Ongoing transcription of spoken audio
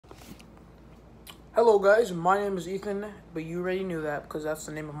Hello guys, my name is Ethan, but you already knew that because that's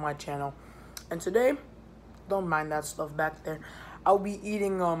the name of my channel. And today, don't mind that stuff back there, I'll be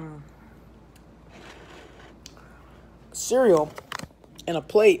eating cereal in a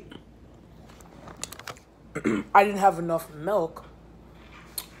plate. I didn't have enough milk,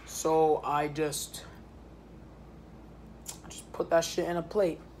 so I just put that shit in a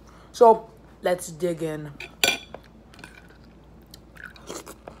plate. So, let's dig in.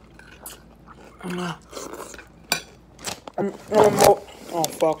 Oh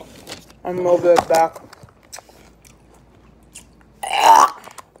fuck. I'm a little bit back.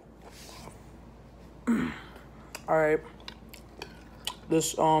 Alright.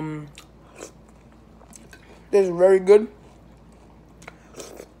 This is very good.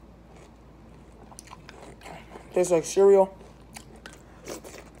 Tastes like cereal.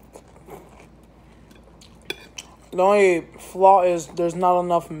 The only flaw is there's not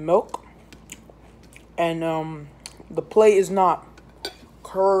enough milk. And the plate is not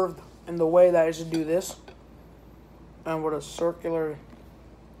curved in the way that it should do this. And with a circular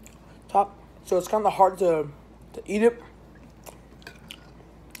top. So it's kind of hard to eat it.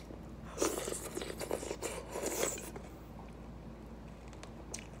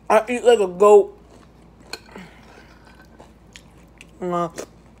 I eat like a goat. I'm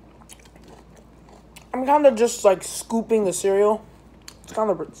kind of just like scooping the cereal. It's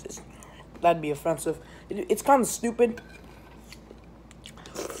kind of, that'd be offensive. It's kind of stupid.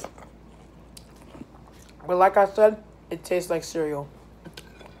 But like I said, it tastes like cereal.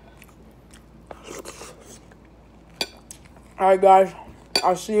 Alright guys,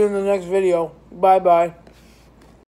 I'll see you in the next video. Bye bye.